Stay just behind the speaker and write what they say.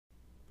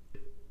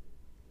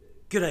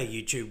G'day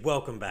YouTube,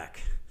 welcome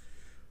back.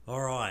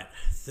 Alright,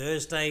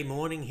 Thursday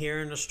morning here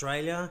in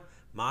Australia.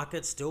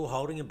 Market still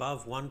holding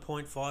above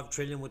 1.5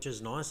 trillion, which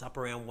is nice, up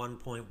around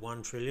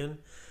 1.1 trillion.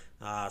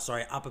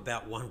 Up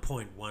about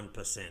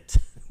 1.1%.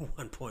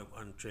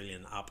 1.1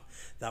 trillion up.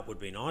 That would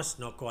be nice.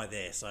 Not quite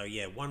there. So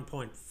yeah,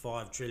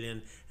 1.5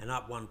 trillion and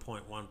up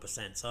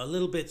 1.1%. So a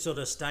little bit sort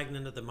of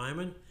stagnant at the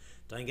moment.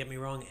 Don't get me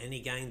wrong,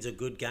 any gain's a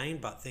good gain,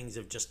 but things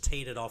have just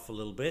teetered off a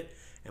little bit,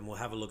 and we'll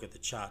have a look at the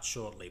chart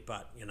shortly.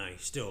 But, you know,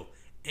 still,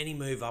 any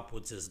move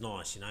upwards is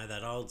nice. You know,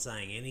 that old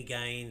saying, any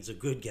gain's a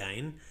good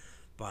gain,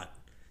 but,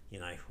 you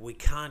know, we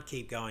can't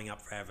keep going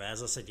up forever.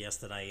 As I said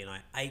yesterday, you know,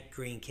 8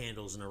 green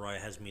candles in a row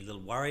has me a little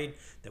worried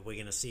that we're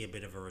going to see a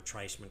bit of a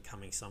retracement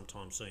coming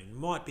sometime soon.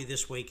 Might be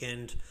this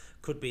weekend,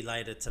 could be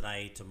later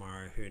today,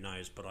 tomorrow, who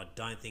knows, but I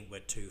don't think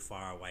we're too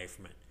far away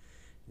from it.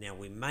 Now,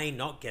 we may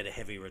not get a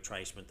heavy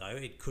retracement though.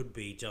 It could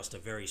be just a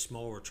very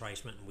small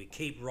retracement and we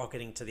keep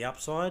rocketing to the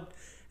upside,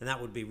 and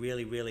that would be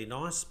really, really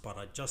nice. But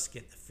I just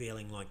get the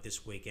feeling like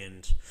this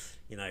weekend,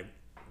 you know,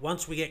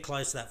 once we get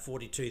close to that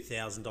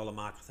 $42,000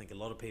 mark, I think a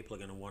lot of people are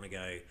going to want to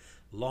go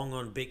long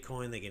on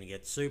Bitcoin. They're going to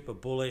get super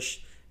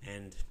bullish,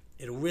 and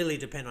it'll really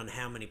depend on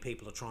how many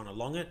people are trying to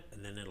long it,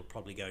 and then it'll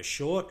probably go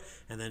short,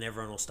 and then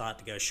everyone will start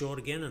to go short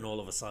again, and all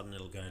of a sudden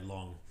it'll go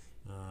long.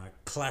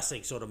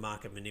 Classic sort of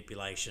market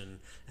manipulation,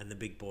 and the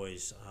big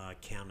boys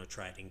counter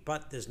trading,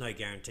 but there's no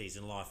guarantees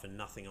in life, and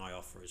nothing I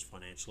offer is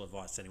financial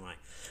advice anyway.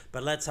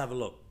 But let's have a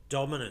look.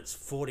 Dominance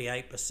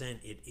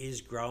 48%. It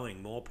is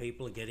growing. More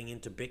people are getting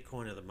into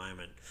Bitcoin at the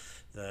moment.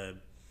 The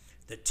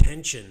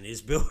tension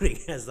is building,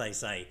 as they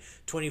say.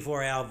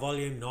 24-hour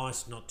volume,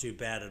 nice, not too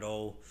bad at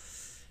all.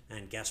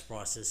 And gas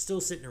prices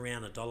still sitting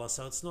around $1,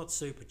 so it's not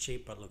super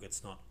cheap, but look,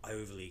 it's not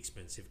overly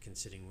expensive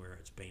considering where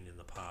it's been in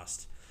the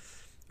past.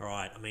 All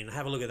right, I mean,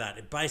 have a look at that.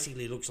 It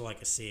basically looks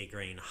like a sea of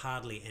green,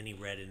 hardly any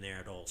red in there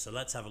at all. So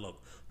let's have a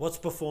look. What's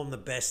performed the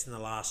best in the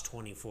last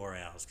 24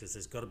 hours? Because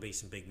there's got to be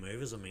some big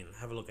movers. I mean,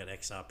 have a look at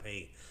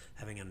XRP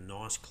having a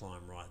nice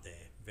climb right there.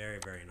 Very,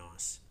 very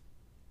nice.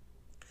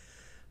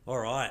 All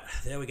right,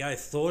 there we go.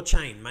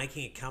 Thorchain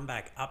making a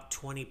comeback up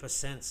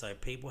 20%. So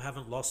people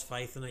haven't lost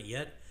faith in it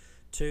yet.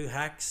 2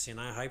 hacks, you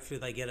know, hopefully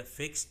they get it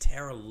fixed.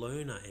 Terra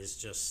Luna is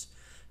just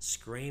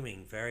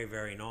screaming, very,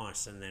 very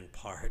nice. And then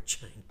Pirate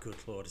Chain, good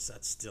lord, is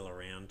that still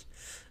around?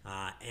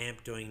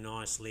 AMP doing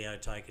nice. Leo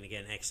token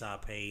again.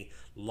 XRP.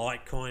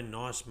 Litecoin,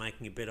 nice,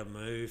 making a bit of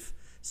move.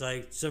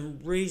 So some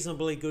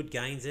reasonably good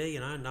gains there, you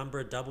know, a number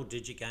of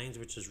double-digit gains,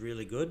 which is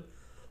really good.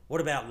 What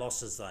about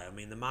losses though? I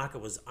mean, the market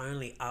was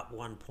only up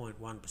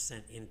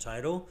 1.1% in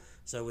total.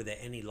 So were there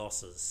any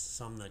losses?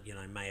 Some that, you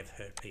know, may have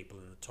hurt people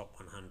in the top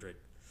 100.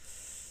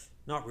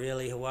 Not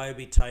really.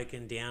 Huobi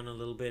token down a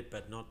little bit,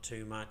 but not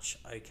too much.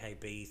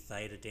 OKB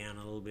Theta down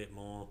a little bit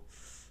more.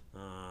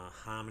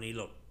 Harmony,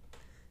 look,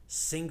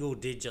 single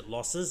digit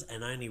losses,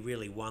 and only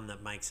really one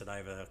that makes it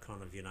over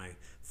kind of, you know,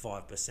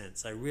 5%.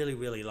 So really,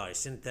 really low.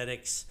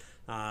 Synthetics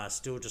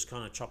still just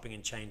kind of chopping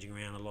and changing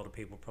around. A lot of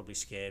people probably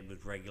scared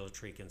with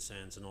regulatory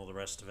concerns and all the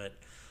rest of it.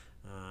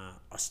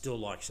 I still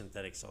like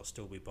synthetics. I'll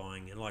still be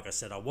buying. And like I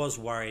said, I was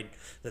worried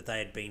that they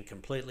had been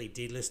completely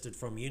delisted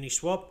from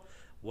Uniswap.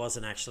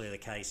 Wasn't actually the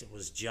case. It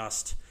was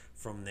just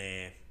from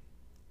their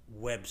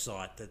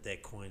website that their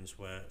coins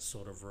were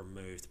sort of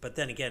removed. But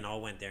then again, I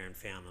went there and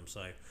found them,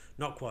 so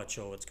not quite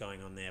sure what's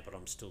going on there, but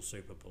I'm still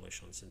super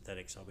bullish on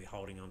synthetics. I'll be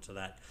holding on to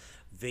that.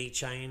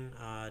 VeChain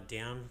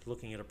down,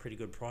 looking at a pretty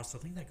good price. I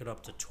think they got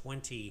up to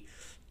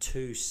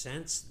 22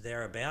 cents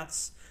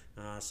thereabouts.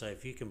 So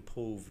if you can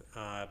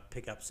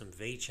pick up some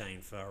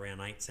VeChain for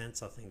around 8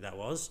 cents, I think that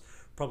was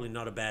probably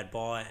not a bad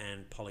buy.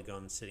 And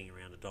Polygon sitting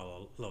around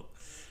 $1. Look,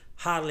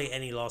 hardly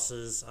any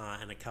losses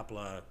and a couple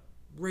of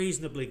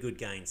reasonably good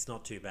gains,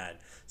 not too bad.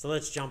 So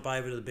let's jump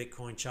over to the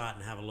Bitcoin chart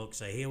and have a look.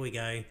 So here we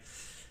go.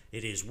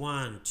 It is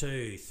 1,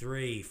 2,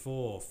 3,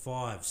 4,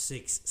 5,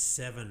 6,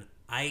 7,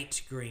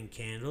 8 green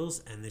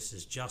candles, and this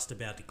is just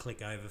about to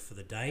click over for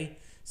the day.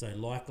 So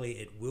likely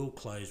it will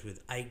close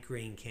with 8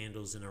 green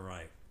candles in a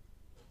row.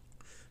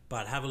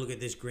 But have a look at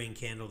this green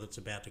candle that's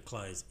about to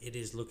close. It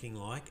is looking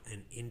like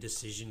an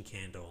indecision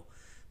candle.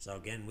 So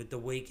again, with the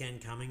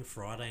weekend coming,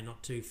 Friday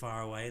not too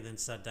far away, then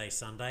Saturday,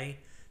 Sunday,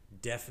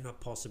 definite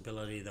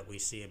possibility that we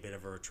see a bit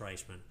of a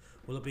retracement.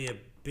 Will it be a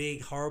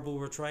big, horrible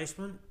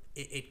retracement?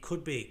 It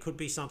could be. It could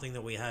be something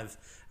that we have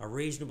a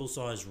reasonable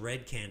sized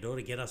red candle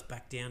to get us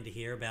back down to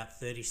here about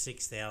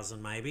 36,000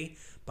 maybe,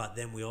 but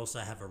then we also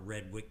have a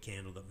red wick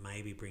candle that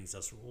maybe brings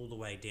us all the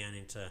way down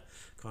into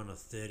kind of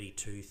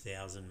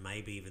 32,000,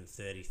 maybe even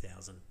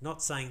 30,000.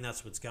 Not saying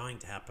that's what's going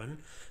to happen,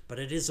 but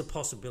it is a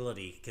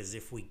possibility, because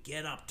if we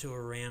get up to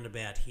around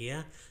about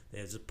here,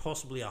 there's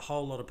possibly a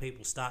whole lot of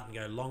people starting to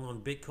go long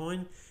on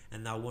Bitcoin,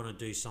 and they'll want to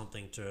do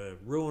something to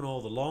ruin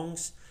all the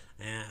longs,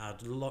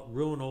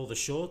 ruin all the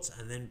shorts,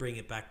 and then bring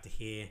it back to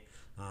here,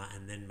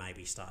 and then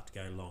maybe start to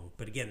go long.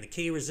 But again, the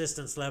key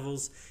resistance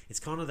levels,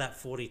 it's kind of that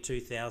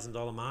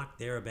 $42,000 mark,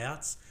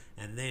 thereabouts,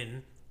 and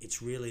then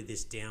it's really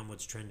this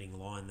downwards trending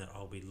line that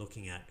I'll be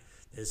looking at.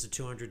 There's the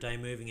 200-day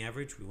moving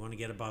average. We want to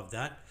get above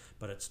that,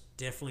 but it's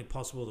definitely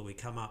possible that we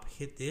come up,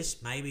 hit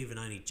this, maybe even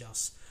only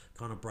just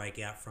kind of break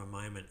out for a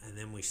moment, and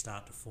then we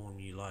start to form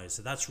new lows.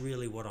 So that's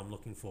really what I'm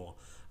looking for.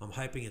 I'm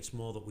hoping it's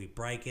more that we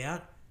break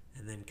out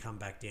and then come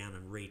back down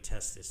and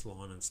retest this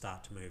line and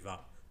start to move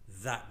up.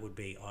 That would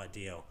be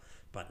ideal.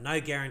 But no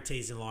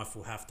guarantees in life.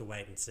 We'll have to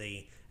wait and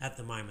see. At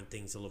the moment,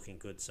 things are looking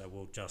good, so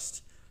we'll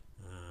just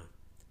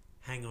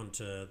hang on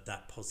to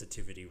that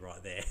positivity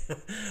right there.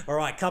 All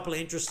right, couple of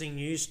interesting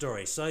news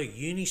stories. So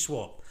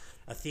Uniswap,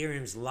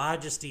 Ethereum's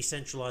largest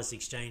decentralized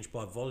exchange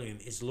by volume,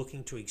 is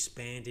looking to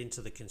expand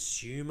into the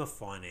consumer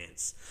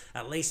finance,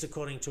 at least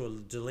according to a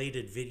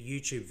deleted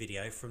YouTube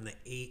video from the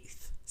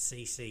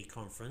ETHCC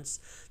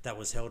conference that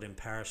was held in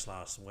Paris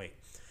last week.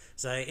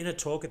 So in a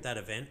talk at that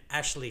event,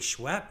 Ashley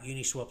Schwab,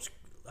 Uniswap's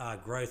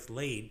growth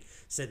lead,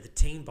 said the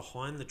team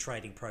behind the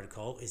trading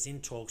protocol is in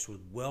talks with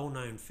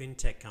well-known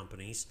fintech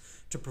companies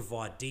to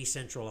provide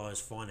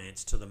decentralized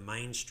finance to the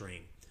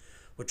mainstream.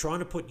 We're trying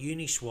to put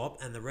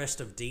Uniswap and the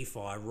rest of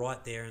DeFi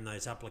right there in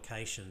those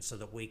applications so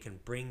that we can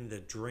bring the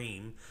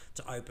dream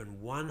to open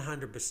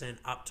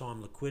 100%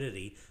 uptime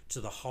liquidity to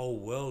the whole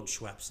world,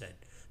 Schwab said.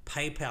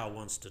 PayPal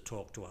wants to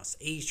talk to us,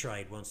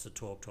 E-Trade wants to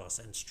talk to us,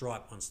 and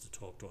Stripe wants to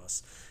talk to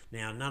us.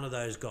 Now, none of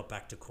those got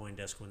back to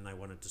CoinDesk when they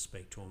wanted to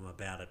speak to them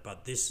about it,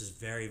 but this is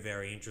very,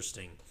 very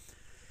interesting.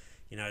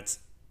 You know,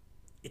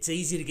 it's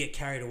easy to get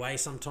carried away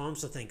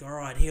sometimes to think, all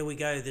right, here we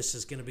go, this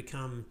is going to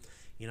become,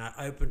 you know,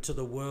 open to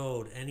the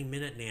world any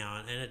minute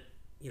now. And it,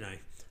 you know,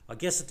 I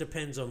guess it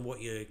depends on what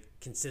you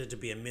consider to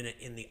be a minute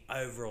in the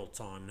overall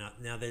time.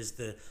 Now there's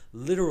the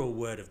literal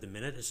word of the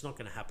minute. It's not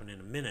going to happen in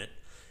a minute.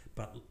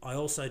 But I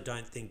also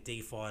don't think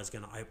DeFi is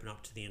going to open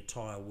up to the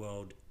entire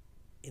world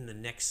in the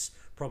next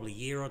probably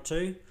year or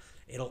two.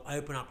 It'll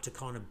open up to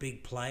kind of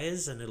big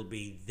players and it'll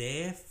be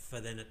there for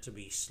then it to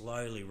be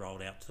slowly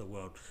rolled out to the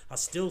world. I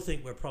still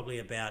think we're probably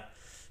about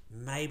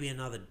maybe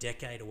another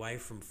decade away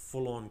from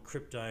full-on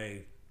crypto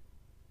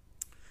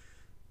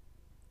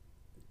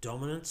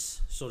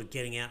dominance, sort of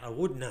getting out.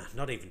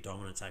 Not even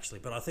dominance actually,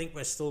 but I think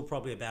we're still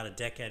probably about a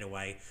decade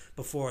away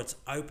before it's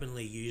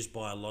openly used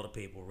by a lot of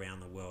people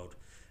around the world.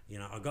 You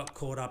know, I got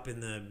caught up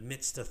in the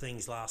midst of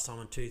things last time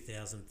in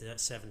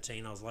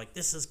 2017. I was like,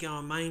 this is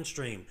going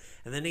mainstream.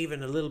 And then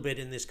even a little bit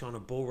in this kind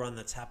of bull run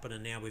that's happened,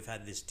 and now we've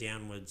had this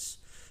downwards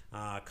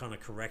kind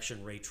of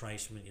correction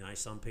retracement. You know,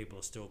 some people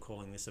are still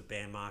calling this a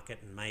bear market,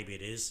 and maybe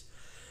it is.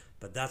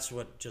 But that's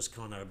what just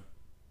kind of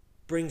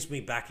brings me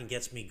back and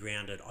gets me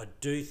grounded. I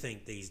do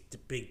think these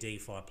big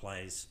DeFi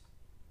plays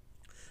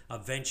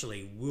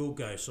eventually will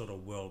go sort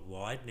of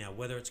worldwide. Now,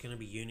 whether it's going to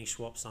be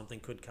Uniswap, something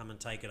could come and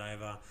take it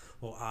over,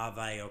 or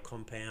Aave or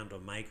Compound or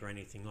Make or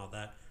anything like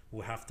that,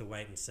 we'll have to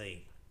wait and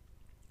see.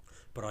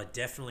 But I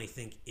definitely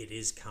think it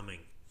is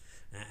coming.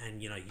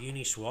 And, you know,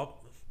 Uniswap,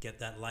 get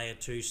that layer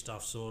 2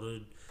 stuff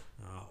sorted,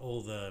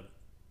 all the,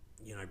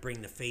 you know,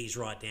 bring the fees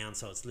right down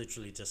so it's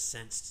literally just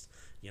sensed,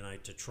 you know,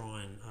 to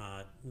try and,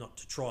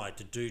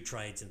 to do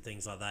trades and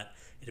things like that.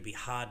 It'd be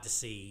hard to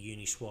see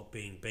Uniswap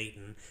being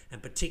beaten,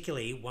 and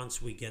particularly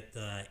once we get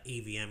the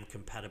EVM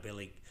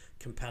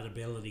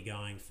compatibility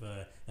going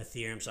for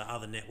Ethereum, so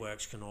other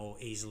networks can all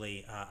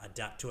easily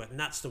adapt to it. And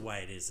that's the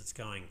way it is. It's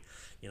going,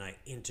 you know,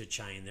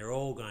 interchain. They're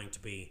all going to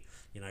be,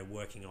 you know,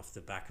 working off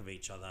the back of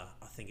each other.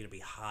 I think it'd be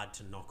hard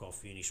to knock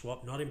off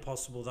Uniswap. Not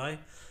impossible though.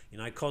 You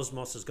know,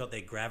 Cosmos has got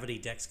their Gravity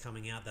DEX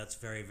coming out. That's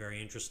very, very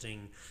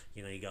interesting.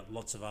 You know, you got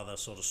lots of other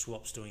sort of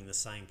swaps doing the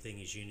same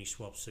thing as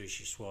Uniswap,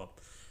 SushiSwap.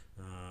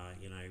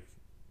 You know,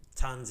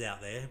 tons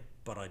out there.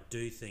 But I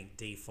do think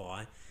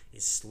DeFi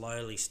is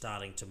slowly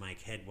starting to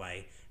make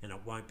headway, and it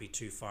won't be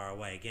too far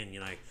away. Again, you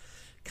know,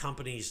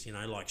 companies, you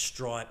know, like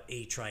Stripe,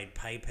 E-Trade,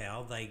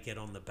 PayPal, they get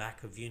on the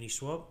back of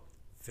Uniswap.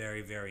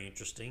 Very, very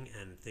interesting,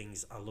 and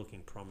things are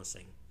looking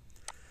promising.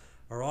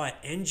 All right,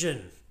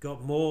 Engine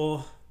got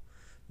more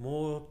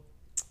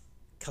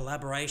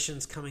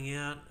collaborations coming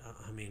out.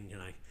 I mean, you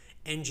know,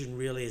 Engine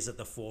really is at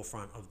the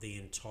forefront of the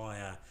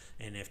entire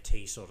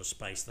NFT sort of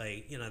space.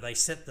 They, you know, they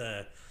set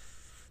the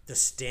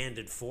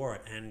standard for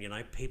it, and, you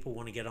know, people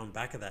want to get on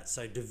back of that.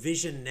 So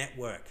Division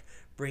Network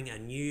bring a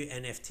new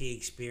NFT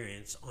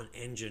experience on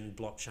Engine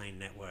blockchain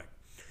network.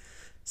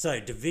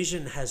 So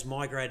Division has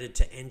migrated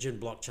to Engine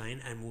blockchain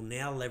and will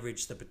now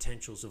leverage the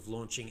potentials of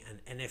launching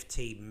an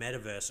NFT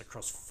metaverse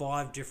across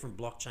 5 different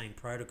blockchain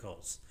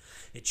protocols.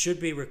 It should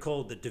be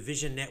recalled that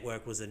Division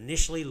Network was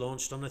initially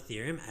launched on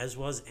Ethereum, as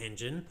was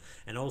Engine,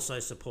 and also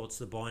supports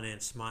the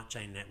Binance Smart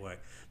Chain network.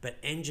 But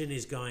Engine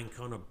is going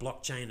kind of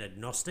blockchain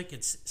agnostic.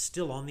 It's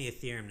still on the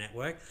Ethereum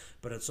network,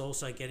 but it's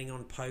also getting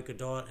on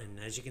Polkadot, and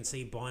as you can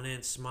see,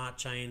 Binance Smart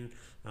Chain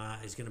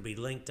is going to be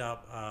linked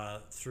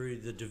up through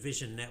the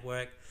Division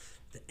Network.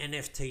 The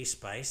NFT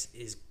space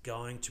is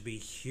going to be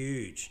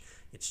huge.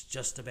 It's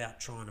just about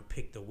trying to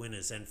pick the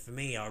winners. And for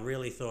me, I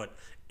really thought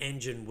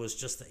Engine was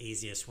just the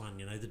easiest one.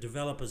 You know, the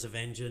developers of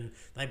Engine,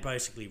 they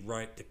basically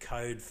wrote the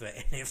code for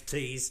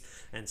NFTs,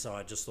 and so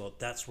I just thought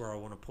that's where I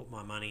want to put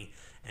my money.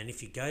 And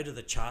if you go to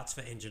the charts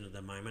for Engine at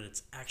the moment,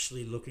 it's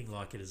actually looking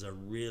like it is a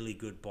really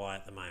good buy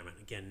at the moment.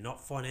 Again,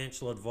 not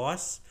financial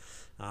advice.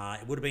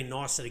 It would have been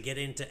nicer to get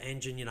into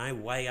Engine, you know,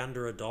 way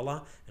under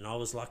 $1, and I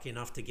was lucky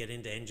enough to get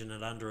into Engine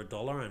at under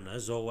 $1, and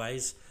as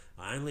always,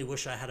 I only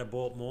wish I had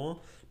bought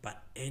more,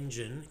 but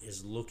Engine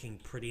is looking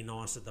pretty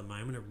nice at the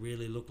moment. It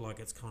really looked like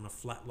it's kind of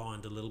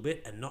flatlined a little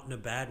bit, and not in a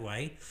bad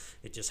way.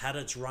 It just had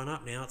its run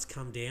up, now it's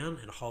come down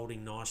and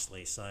holding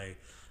nicely. So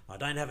I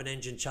don't have an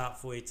Engine chart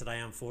for you today,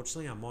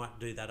 unfortunately. I might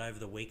do that over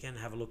the weekend,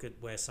 have a look at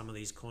where some of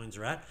these coins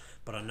are at.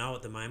 But I know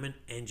at the moment,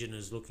 Engine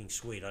is looking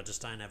sweet. I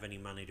just don't have any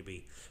money to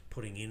be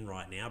putting in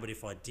right now. But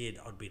if I did,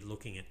 I'd be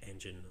looking at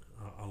Engine.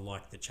 I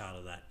like the chart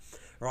of that.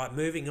 All right,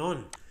 moving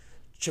on.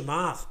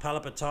 Chamath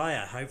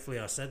Palihapitiya, hopefully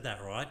I said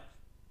that right.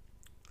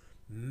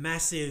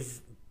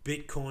 Massive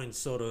Bitcoin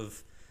sort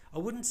of, I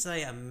wouldn't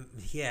say,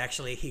 yeah,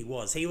 actually he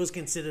was. He was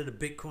considered a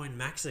Bitcoin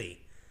Maxi.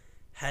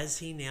 Has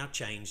he now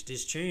changed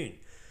his tune?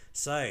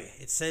 So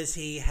it says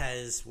he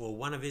has, well,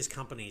 one of his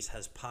companies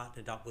has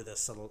partnered up with a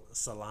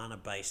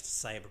Solana-based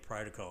Saber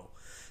protocol.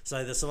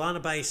 So the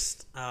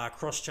Solana-based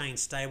cross-chain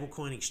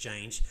stablecoin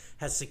exchange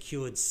has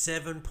secured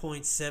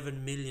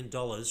 $7.7 million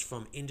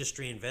from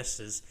industry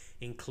investors,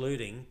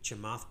 including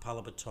Chamath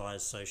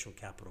Palihapitiya's social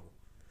capital.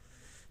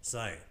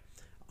 So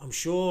I'm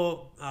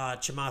sure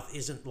Chamath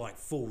isn't like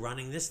full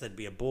running this. There'd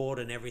be a board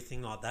and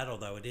everything like that,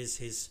 although it is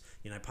his,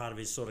 you know, part of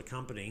his sort of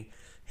company.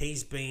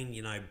 He's been,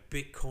 you know,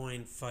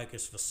 Bitcoin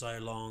focused for so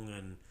long,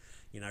 and,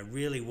 you know,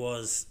 really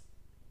was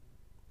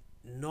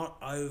not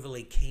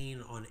overly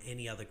keen on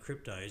any other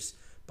cryptos.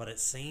 But it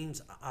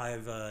seems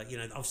over, you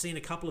know, I've seen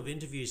a couple of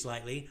interviews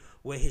lately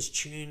where his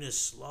tune is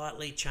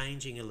slightly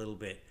changing a little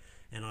bit.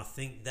 And I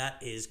think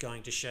that is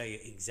going to show you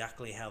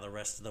exactly how the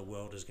rest of the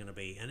world is going to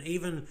be. And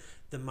even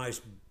the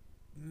most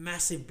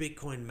massive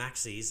Bitcoin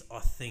maxis, I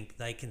think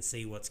they can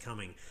see what's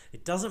coming.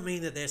 It doesn't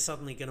mean that they're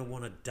suddenly going to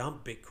want to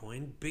dump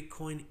Bitcoin.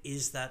 Bitcoin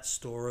is that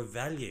store of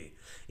value.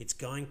 It's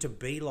going to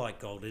be like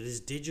gold. It is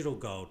digital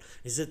gold.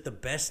 Is it the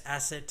best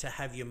asset to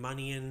have your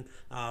money in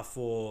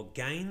for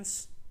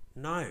gains?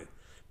 No,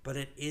 but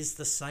it is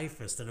the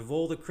safest. And of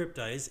all the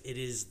cryptos, it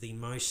is the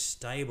most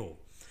stable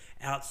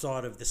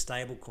outside of the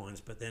stable coins.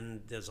 But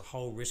then there's a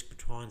whole risk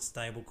behind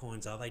stable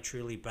coins. Are they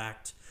truly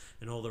backed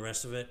and all the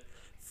rest of it?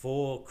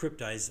 For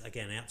cryptos,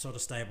 again, outside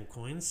of stable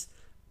coins,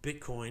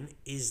 Bitcoin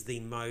is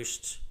the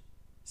most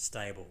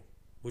stable,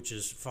 which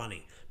is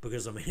funny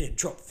because, I mean, it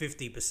dropped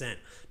 50%.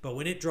 But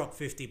when it dropped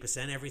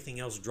 50%, everything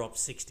else dropped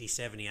 60,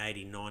 70,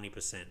 80,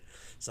 90%.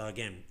 So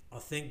again, I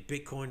think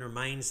Bitcoin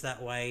remains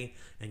that way,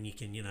 and you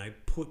can, you know,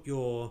 put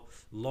your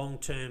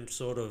long-term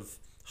sort of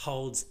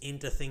holds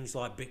into things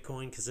like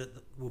Bitcoin because it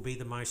will be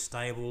the most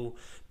stable,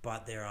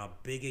 but there are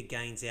bigger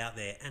gains out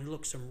there. And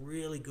look, some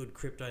really good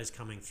cryptos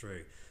coming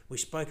through. We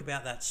spoke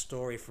about that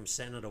story from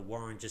Senator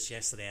Warren just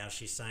yesterday, how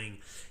she's saying,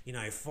 you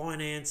know,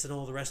 finance and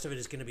all the rest of it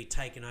is going to be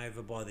taken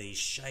over by these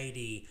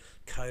shady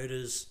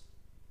coders.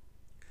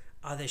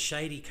 Are there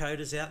shady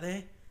coders out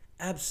there?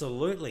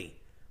 Absolutely.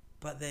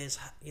 But there's,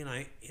 you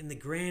know, in the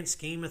grand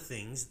scheme of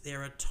things,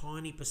 there are a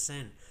tiny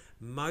percent.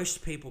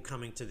 Most people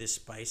coming to this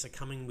space are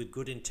coming with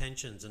good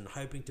intentions and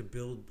hoping to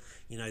build,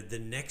 you know, the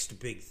next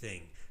big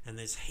thing. And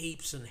there's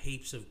heaps and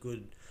heaps of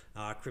good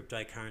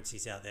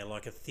cryptocurrencies out there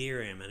like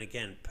Ethereum. And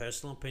again,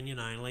 personal opinion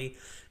only,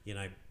 you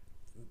know,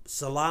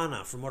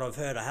 Solana, from what I've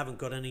heard, I haven't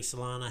got any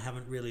Solana,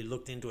 haven't really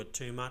looked into it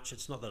too much.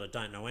 It's not that I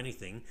don't know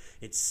anything.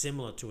 It's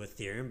similar to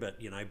Ethereum, but,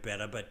 you know,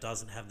 better, but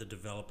doesn't have the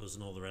developers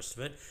and all the rest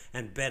of it.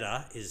 And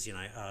better is, you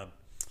know,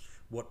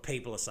 what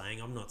people are saying.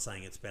 I'm not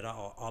saying it's better.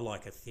 I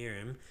like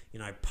Ethereum. You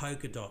know,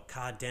 Polkadot,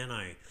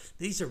 Cardano.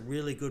 These are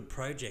really good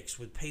projects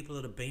with people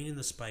that have been in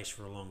the space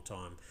for a long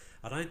time.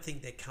 I don't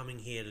think they're coming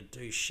here to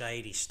do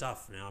shady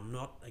stuff. Now, I'm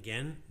not,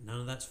 again, none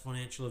of that's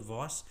financial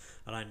advice.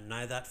 I don't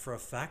know that for a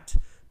fact,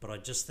 but I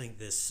just think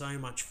there's so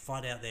much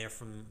FUD out there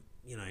from,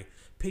 you know,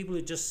 people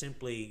who just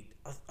simply,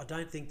 I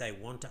don't think they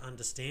want to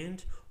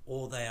understand,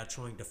 or they are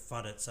trying to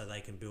FUD it so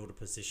they can build a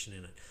position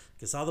in it.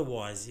 Because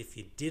otherwise, if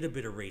you did a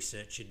bit of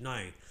research, you'd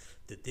know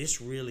that this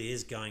really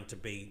is going to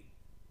be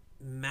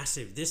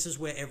massive. This is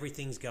where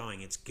everything's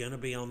going. It's going to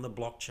be on the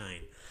blockchain.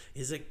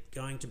 Is it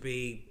going to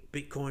be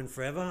Bitcoin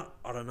forever?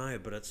 I don't know,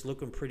 but it's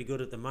looking pretty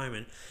good at the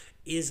moment.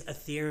 Is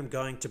Ethereum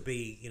going to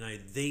be, you know,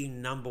 the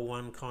number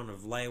one kind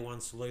of layer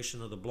one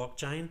solution of the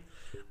blockchain?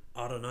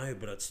 I don't know,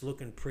 but it's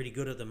looking pretty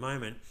good at the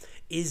moment.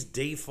 Is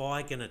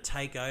DeFi going to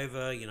take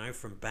over, you know,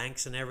 from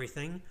banks and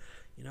everything?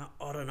 You know,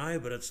 I don't know,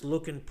 but it's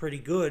looking pretty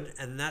good,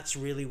 and that's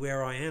really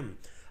where I am.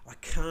 I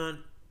can't,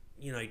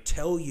 you know,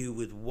 tell you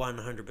with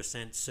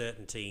 100%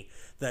 certainty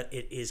that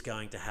it is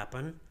going to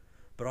happen,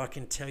 but I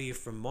can tell you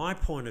from my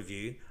point of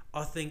view,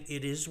 I think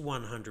it is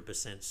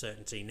 100%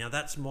 certainty. Now,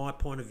 that's my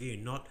point of view,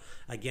 not,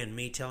 again,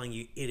 me telling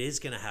you it is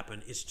going to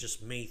happen. It's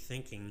just me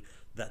thinking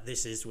that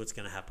this is what's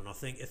going to happen. I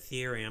think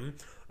Ethereum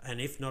and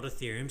if not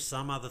Ethereum,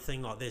 some other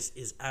thing like this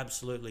is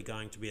absolutely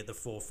going to be at the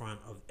forefront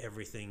of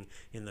everything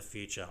in the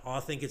future. I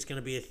think it's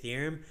going to be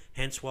Ethereum,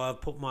 hence why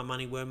I've put my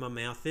money where my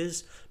mouth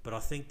is, but I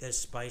think there's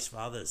space for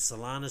others.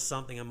 Solana's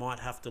something I might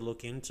have to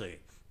look into.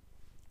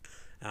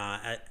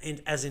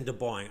 As into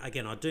buying.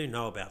 Again, I do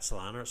know about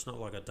Solana. It's not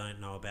like I don't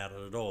know about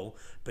it at all,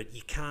 but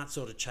you can't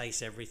sort of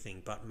chase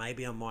everything. But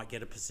maybe I might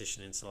get a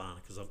position in Solana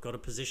because I've got a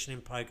position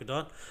in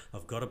Polkadot,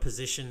 I've got a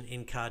position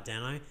in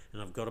Cardano,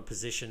 and I've got a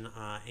position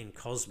in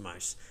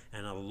Cosmos,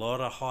 and a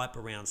lot of hype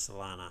around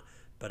Solana.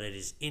 But it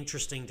is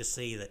interesting to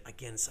see that,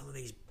 again, some of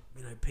these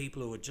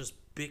people who are just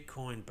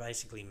Bitcoin,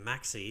 basically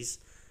maxis,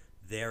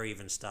 they're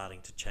even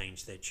starting to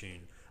change their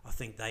tune. I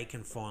think they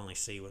can finally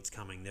see what's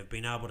coming. They've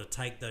been able to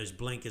take those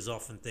blinkers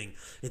off and think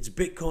it's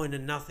Bitcoin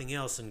and nothing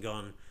else, and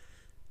gone,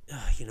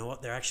 oh, you know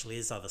what, there actually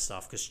is other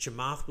stuff. Because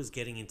Chamath was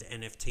getting into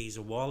NFTs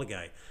a while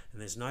ago,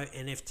 and there's no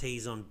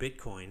NFTs on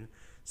Bitcoin.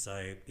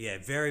 So yeah,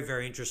 very,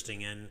 very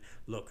interesting. And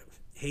look,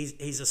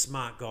 he's a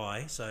smart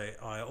guy, so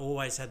I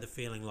always had the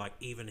feeling like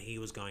even he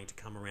was going to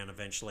come around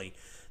eventually.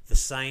 The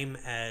same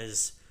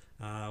as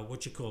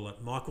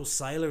Michael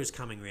Saylor is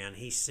coming around.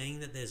 He's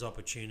seeing that there's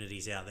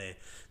opportunities out there.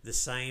 The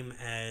same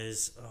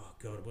as, oh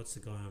God, what's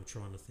the guy I'm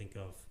trying to think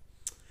of?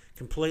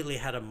 Completely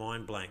had a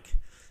mind blank.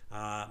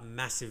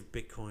 Massive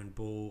Bitcoin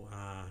bull.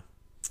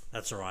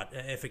 That's all right.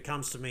 If it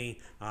comes to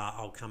me,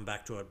 I'll come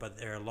back to it. But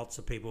there are lots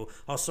of people.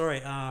 Oh,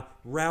 sorry.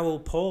 Raoul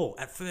Paul.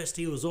 At first,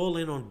 he was all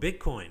in on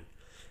Bitcoin.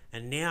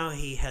 And now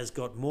he has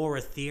got more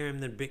Ethereum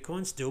than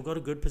Bitcoin. Still got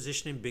a good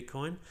position in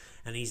Bitcoin.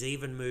 And he's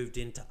even moved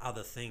into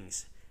other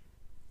things.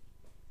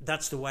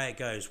 That's the way it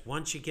goes.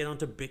 Once you get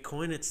onto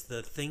Bitcoin, it's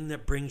the thing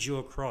that brings you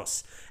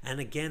across.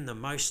 And again, the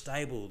most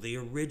stable, the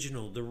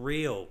original, the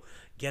real.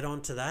 Get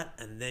onto that,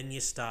 and then you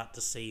start to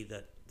see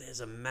that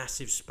there's a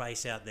massive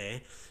space out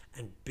there,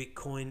 and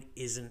Bitcoin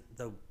isn't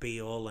the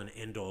be-all and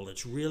end-all.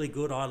 It's really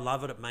good. I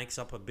love it. It makes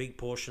up a big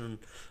portion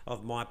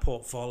of my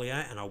portfolio,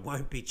 and I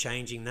won't be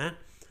changing that.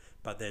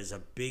 But there's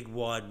a big,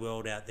 wide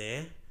world out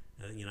there.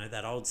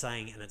 That old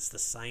saying, and it's the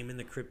same in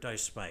the crypto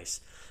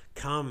space.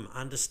 Come,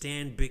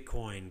 understand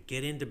Bitcoin,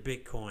 get into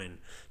Bitcoin,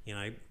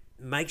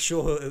 make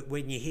sure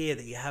when you hear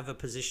that you have a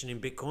position in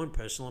Bitcoin,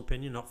 personal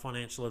opinion, not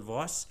financial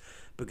advice,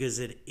 because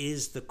it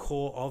is the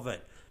core of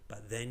it.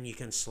 But then you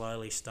can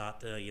slowly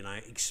start to,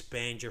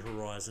 expand your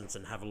horizons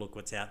and have a look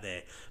what's out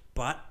there.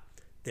 But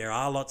there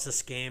are lots of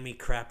scammy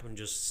crap and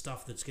just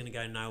stuff that's going to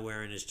go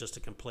nowhere and is just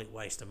a complete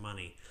waste of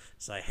money.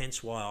 So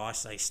hence why I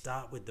say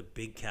start with the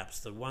big caps,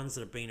 the ones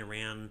that have been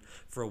around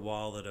for a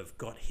while, that have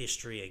got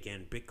history.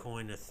 Again,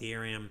 Bitcoin,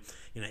 Ethereum,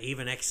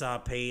 even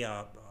XRP.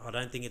 I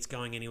don't think it's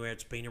going anywhere.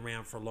 It's been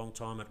around for a long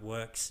time. It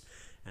works.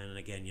 And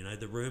again,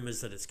 the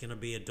rumors that it's going to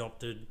be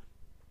adopted,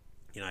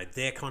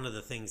 they're kind of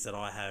the things that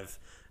I have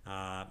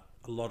a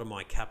lot of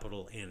my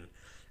capital in.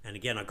 And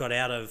again, I got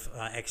out of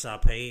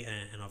XRP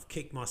and I've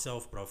kicked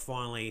myself, but I've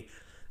finally,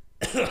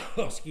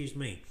 excuse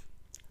me,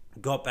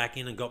 got back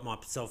in and got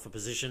myself a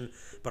position.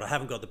 But I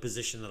haven't got the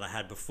position that I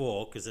had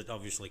before because it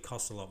obviously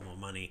costs a lot more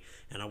money,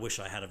 and I wish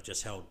I had have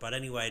just held. But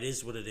anyway, it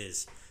is what it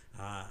is.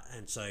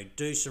 And so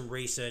do some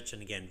research.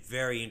 And again,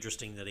 very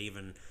interesting that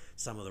even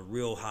some of the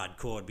real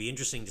hardcore, it'd be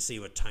interesting to see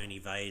what Tony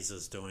Vase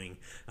is doing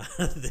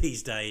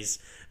these days,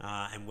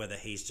 and whether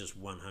he's just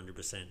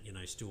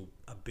 100%, still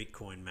a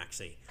Bitcoin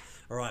maxi.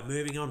 All right,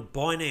 moving on.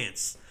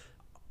 Binance.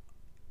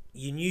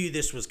 You knew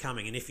this was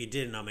coming, and if you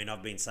didn't,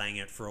 I've been saying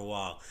it for a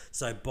while.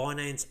 So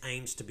Binance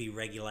aims to be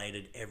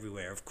regulated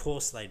everywhere. Of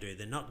course they do.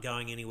 They're not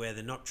going anywhere.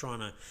 They're not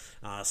trying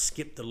to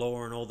skip the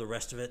law and all the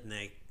rest of it,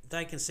 and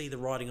they can see the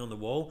writing on the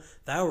wall.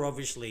 They were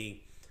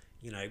obviously,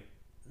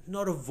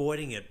 not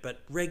avoiding it,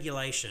 but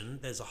regulation.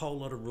 There's a whole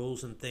lot of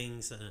rules and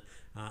things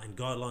and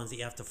guidelines that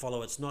you have to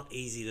follow. It's not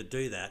easy to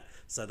do that.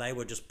 So they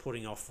were just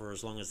putting off for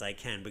as long as they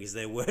can because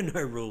there were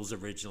no rules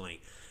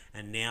originally.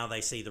 And now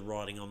they see the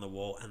writing on the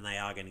wall and they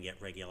are going to get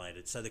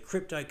regulated. So the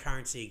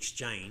cryptocurrency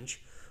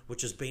exchange,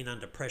 which has been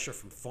under pressure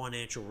from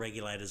financial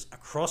regulators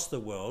across the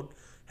world,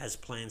 has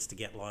plans to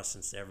get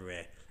licensed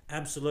everywhere.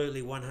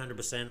 Absolutely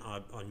 100%.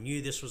 I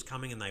knew this was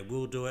coming, and they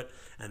will do it,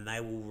 and they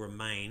will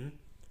remain,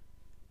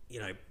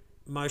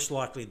 most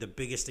likely the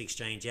biggest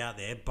exchange out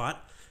there.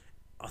 But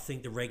I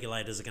think the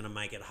regulators are going to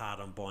make it hard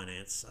on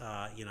Binance.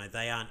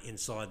 They aren't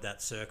inside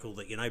that circle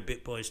that,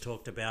 BitBoys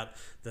talked about,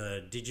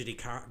 the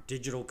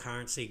digital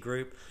currency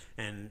group,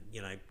 and,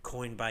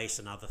 Coinbase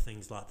and other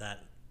things like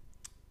that.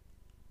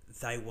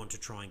 They want to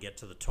try and get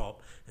to the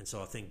top, and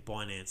so I think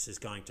Binance is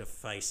going to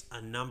face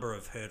a number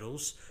of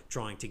hurdles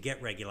trying to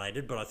get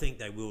regulated, but I think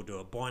they will do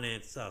it.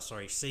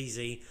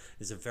 CZ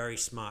is a very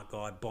smart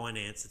guy.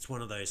 Binance, it's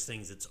one of those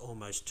things that's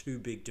almost too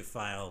big to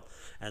fail,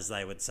 as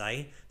they would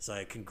say.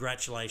 So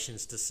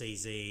congratulations to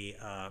CZ.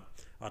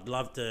 I'd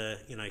love to,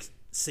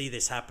 see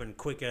this happen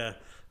quicker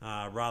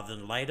rather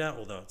than later,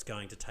 although it's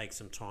going to take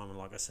some time. And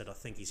like I said, I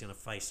think he's going to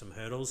face some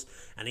hurdles.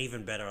 And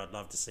even better, I'd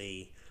love to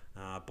see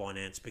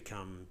Binance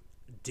become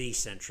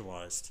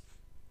decentralized.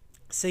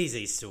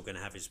 CZ's still going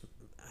to have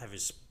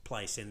his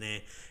place in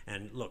there.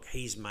 And look,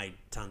 he's made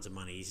tons of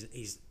money.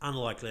 He's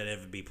unlikely to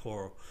ever be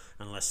poor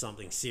unless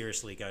something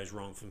seriously goes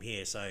wrong from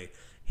here. So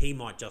he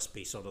might just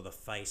be sort of the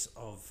face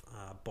of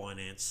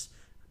Binance.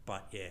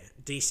 But yeah,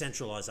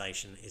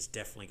 decentralization is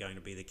definitely going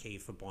to be the key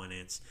for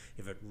Binance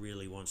if it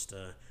really wants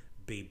to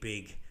be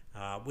big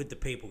with the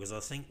people, because I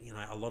think, you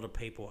know, a lot of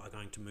people are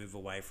going to move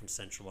away from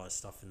centralized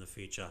stuff in the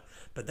future,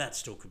 but that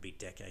still could be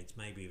decades,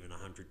 maybe even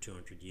 100,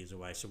 200 years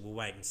away. So we'll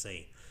wait and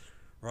see.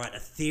 Right,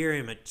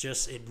 Ethereum,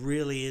 it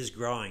really is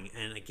growing.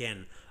 And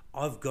again,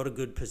 I've got a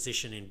good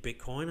position in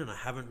Bitcoin and I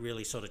haven't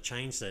really sort of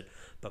changed it,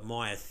 but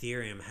my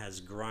Ethereum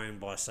has grown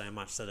by so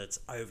much that it's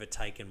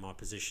overtaken my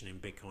position in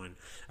Bitcoin.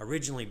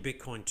 Originally,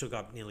 Bitcoin took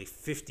up nearly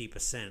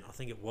 50%. I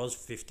think it was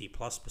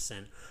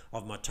 50+%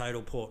 of my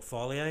total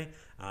portfolio,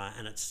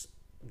 and it's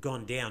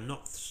gone down,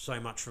 not so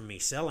much from me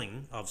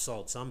selling. I've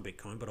sold some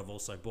Bitcoin, but I've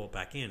also bought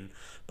back in.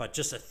 But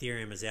just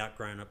Ethereum has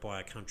outgrown it by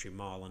a country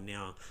mile, and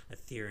now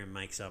Ethereum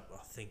makes up,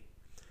 I think,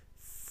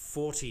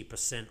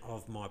 40%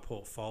 of my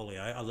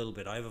portfolio, a little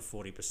bit over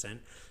 40%,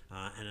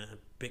 and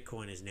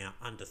Bitcoin is now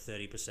under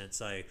 30%.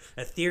 So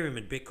Ethereum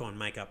and Bitcoin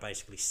make up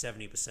basically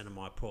 70% of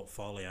my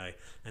portfolio,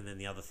 and then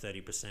the other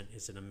 30%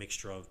 is in a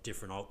mixture of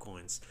different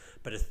altcoins.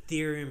 But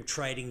Ethereum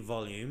trading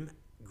volume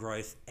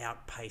growth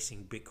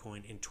outpacing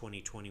Bitcoin in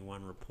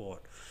 2021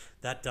 report.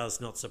 That does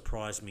not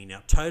surprise me.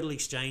 Now, total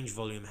exchange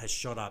volume has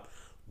shot up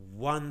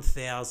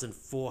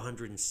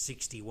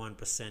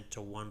 1,461%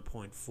 to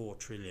 1.4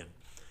 trillion.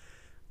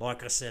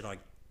 Like I said, I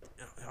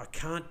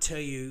can't tell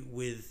you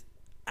with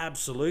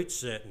absolute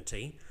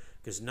certainty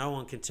because no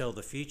one can tell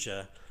the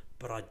future,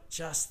 but I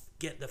just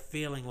get the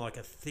feeling like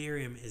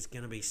Ethereum is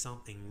going to be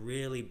something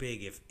really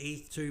big. If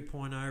ETH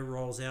 2.0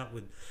 rolls out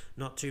with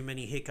not too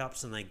many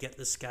hiccups and they get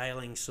the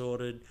scaling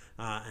sorted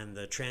and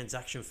the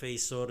transaction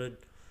fees sorted,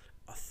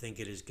 I think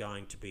it is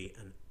going to be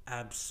an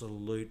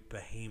absolute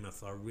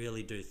behemoth. I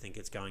really do think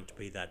it's going to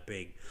be that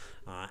big,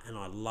 and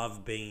I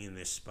love being in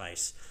this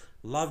space.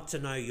 Love to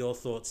know your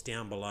thoughts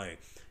down below.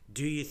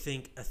 Do you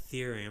think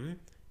Ethereum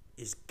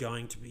is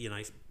going to be, you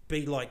know,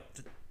 be like,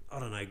 I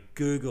don't know,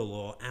 Google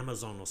or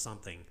Amazon or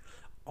something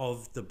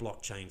of the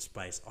blockchain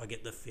space? I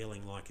get the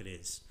feeling like it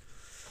is.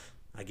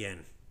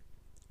 Again,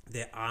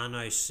 there are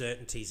no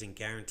certainties and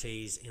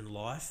guarantees in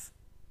life.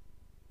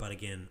 But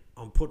again,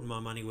 I'm putting my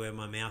money where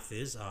my mouth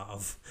is.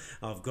 I've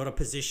got a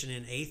position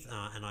in ETH,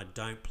 and I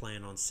don't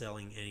plan on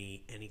selling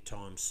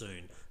anytime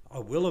soon. I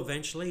will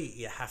eventually.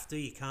 You have to.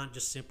 You can't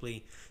just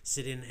simply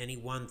sit in any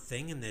one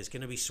thing, and there's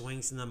going to be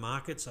swings in the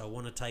market. So I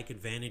want to take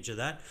advantage of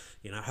that.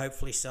 You know,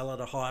 hopefully sell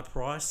at a high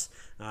price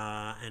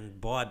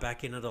and buy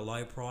back in at a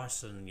low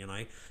price, and you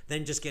know,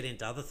 then just get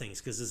into other things.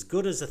 Because as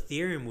good as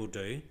Ethereum will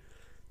do,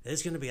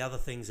 there's going to be other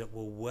things that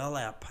will well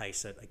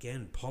outpace it.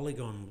 Again,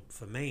 Polygon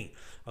for me,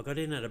 I got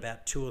in at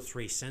about 2 or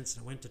 3 cents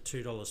and it went to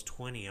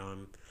 $2.20.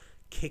 I'm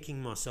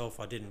kicking myself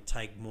I didn't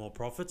take more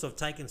profits. I've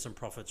taken some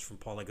profits from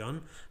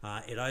Polygon.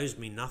 It owes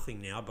me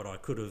nothing now, but I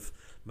could have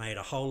made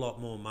a whole lot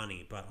more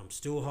money. But I'm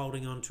still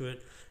holding on to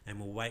it, and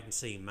we'll wait and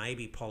see.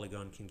 Maybe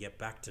Polygon can get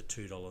back to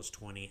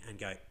 $2.20 and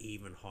go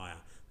even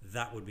higher.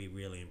 That would be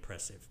really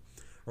impressive.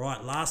 All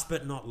right, last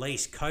but not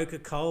least, Coca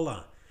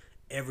Cola.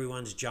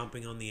 Everyone's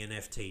jumping on the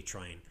NFT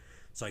train.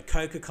 So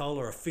Coca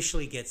Cola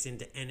officially gets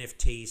into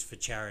NFTs for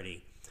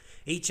charity.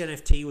 Each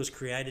NFT was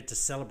created to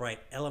celebrate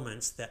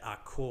elements that are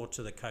core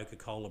to the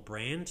Coca-Cola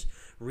brand,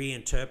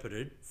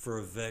 reinterpreted for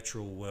a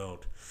virtual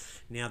world.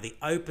 Now the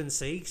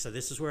OpenSea, so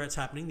this is where it's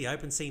happening, the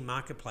OpenSea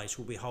marketplace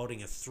will be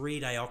holding a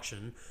 3-day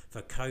auction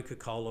for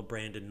Coca-Cola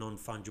branded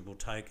non-fungible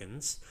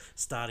tokens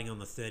starting on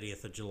the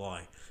 30th of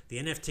July. The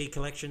NFT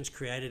collections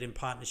created in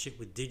partnership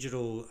with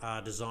digital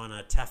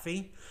designer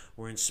Taffy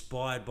were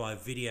inspired by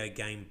video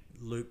game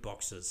loot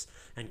boxes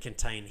and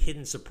contain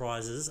hidden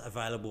surprises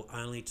available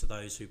only to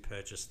those who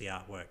purchase the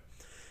artwork.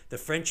 The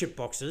friendship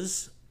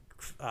boxes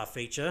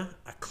feature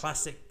a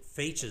classic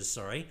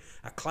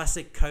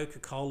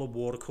Coca-Cola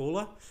water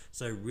cooler,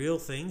 so real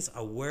things,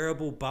 a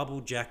wearable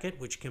bubble jacket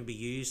which can be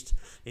used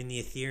in the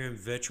Ethereum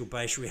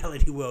virtual-based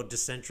reality world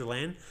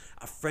Decentraland,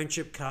 a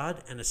friendship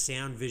card, and a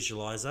sound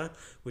visualizer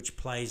which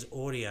plays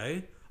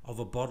audio of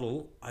a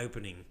bottle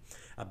opening,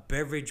 a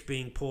beverage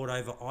being poured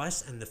over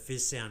ice, and the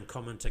fizz sound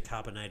common to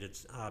carbonated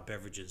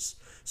beverages.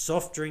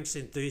 Soft drinks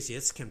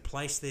enthusiasts can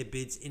place their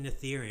bids in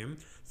Ethereum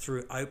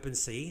through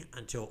OpenSea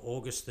until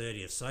August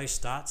 30th.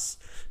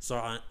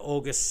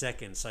 August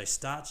 2nd. So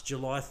starts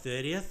July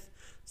 30th.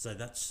 So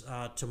that's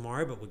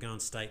tomorrow, but we're going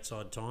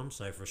stateside time.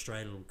 So for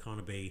Australia, it'll kind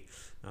of be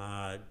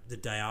the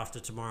day after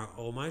tomorrow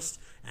almost.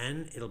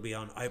 And it'll be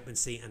on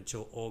OpenSea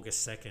until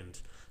August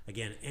 2nd.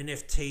 Again,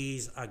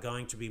 NFTs are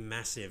going to be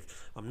massive.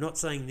 I'm not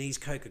saying these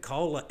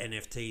Coca-Cola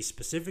NFTs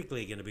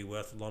specifically are going to be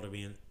worth a lot of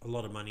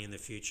money in the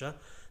future.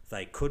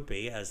 They could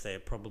be, as they're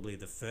probably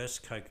the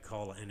first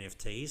Coca-Cola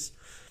NFTs.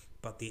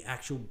 But the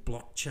actual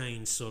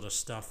blockchain sort of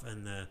stuff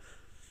and the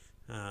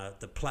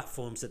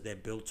platforms that they're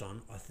built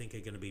on, I think are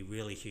going to be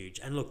really huge.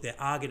 And look, there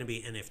are going to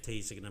be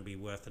NFTs that are going to be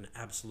worth an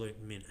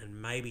absolute mint,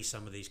 and maybe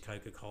some of these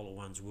Coca-Cola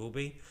ones will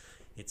be.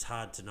 It's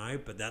hard to know,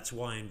 but that's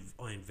why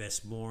I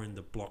invest more in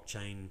the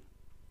blockchain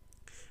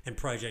and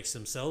projects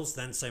themselves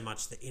than so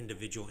much the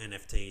individual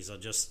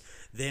NFTs.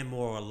 They're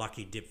more a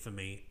lucky dip for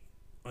me.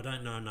 I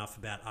don't know enough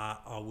about art.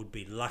 I would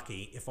be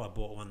lucky if I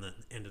bought one that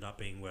ended up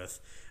being worth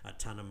a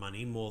ton of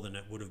money, more than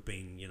it would have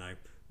been,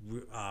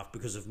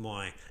 because of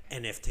my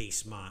NFT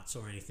smarts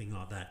or anything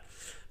like that.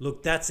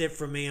 Look, that's it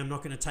from me. I'm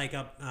not going to take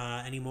up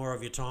any more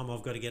of your time.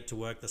 I've got to get to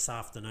work this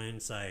afternoon.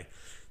 So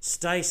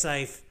stay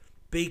safe,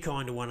 be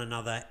kind to one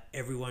another.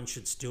 Everyone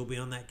should still be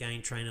on that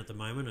gain train at the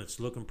moment. It's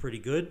looking pretty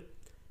good,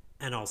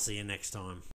 and I'll see you next time.